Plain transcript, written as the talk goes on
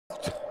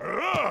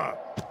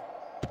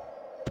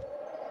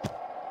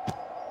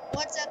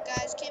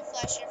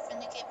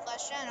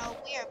channel,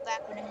 we are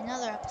back with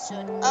another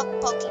episode of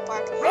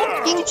Pokepark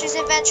Pikachu's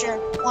Adventure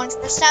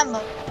 100%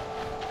 mode.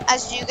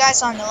 As you guys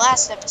saw in the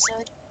last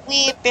episode,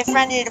 we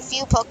befriended a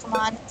few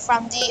Pokemon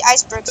from the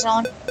Iceberg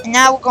Zone, and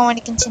now we're going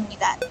to continue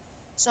that.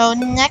 So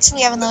next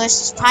we have on the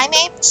list is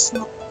Primeape,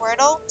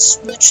 Squirtle,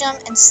 Smoochum,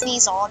 and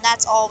Sneasel, and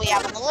that's all we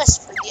have on the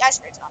list for the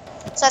Iceberg Zone.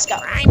 So let's go.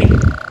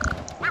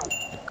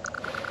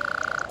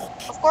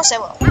 Of course I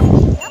will.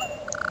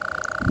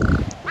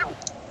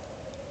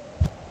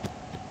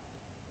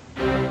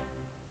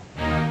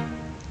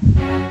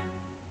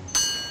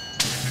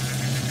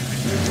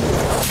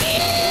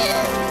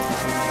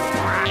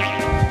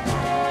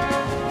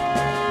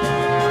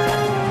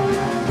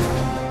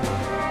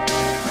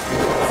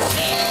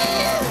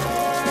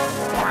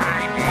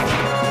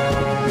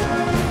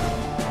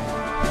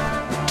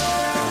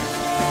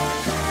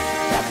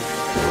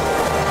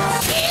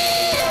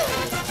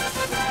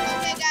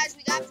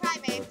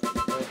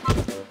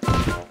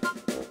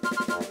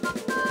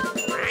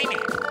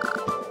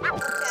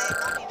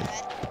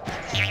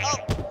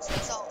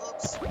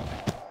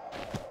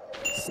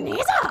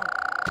 Sneasel!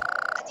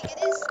 I think it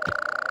is.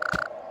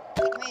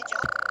 Like, you made a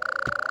joke?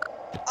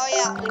 Oh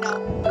yeah, we know.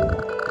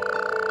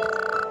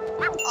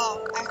 Oh,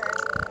 I heard.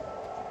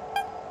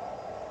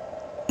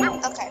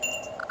 Okay,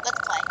 let's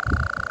play.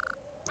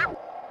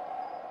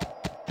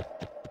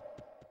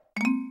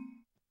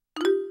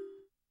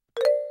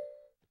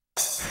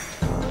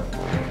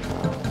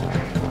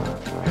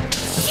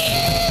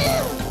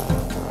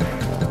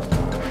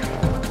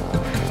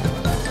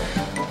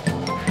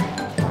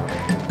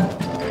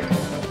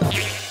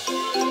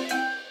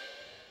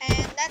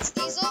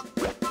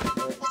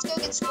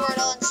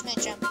 Squirtle and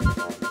Smoochum.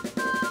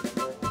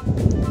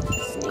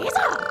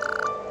 Sneasel!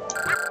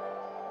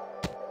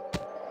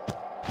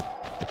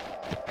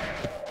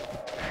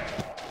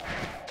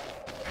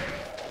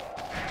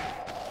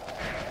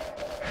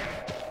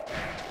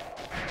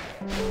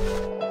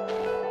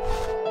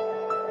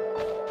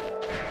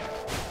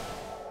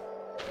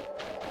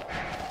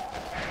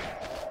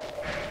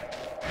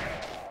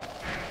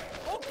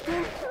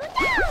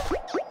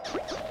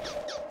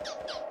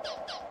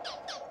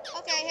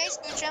 Okay, hey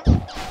Smoochum.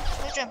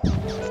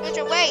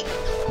 Smoochum, wait!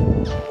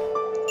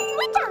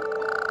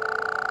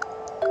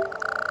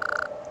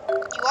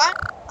 You are?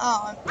 Oh,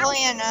 I'm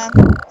pulling in, I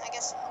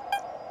guess so.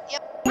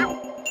 Yep.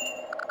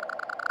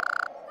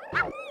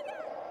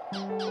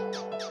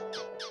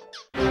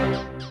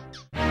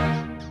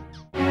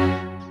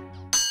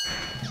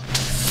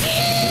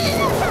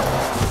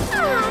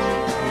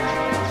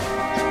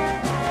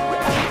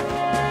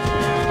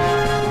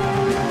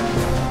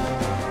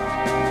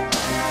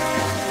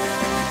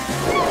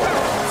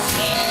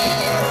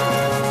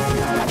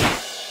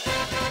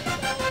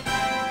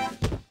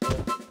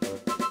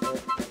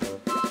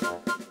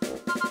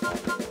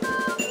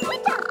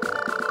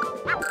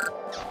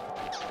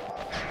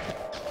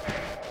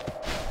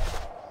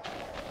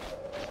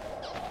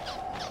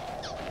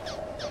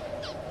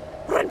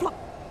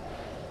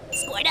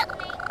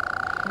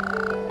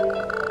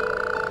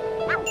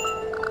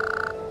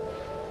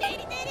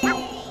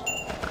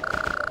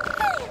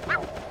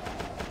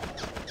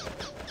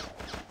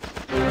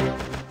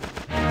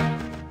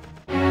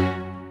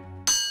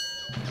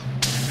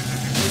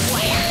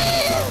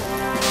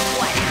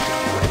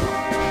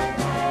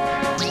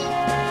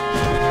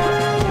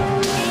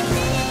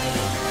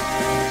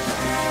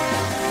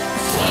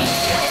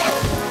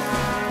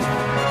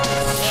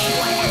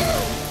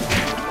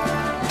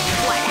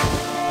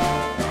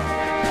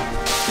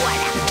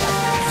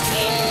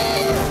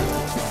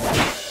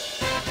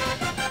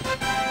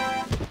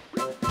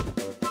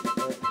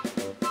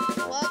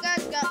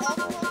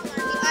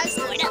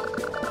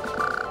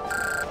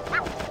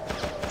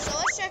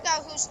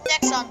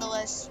 Next on the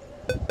list.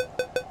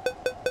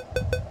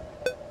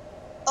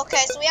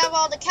 Okay, so we have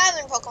all the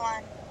cabin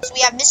Pokemon. So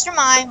we have Mr.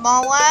 Mime,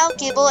 Mawile,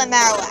 Gible, and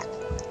Marowak.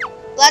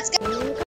 Let's go.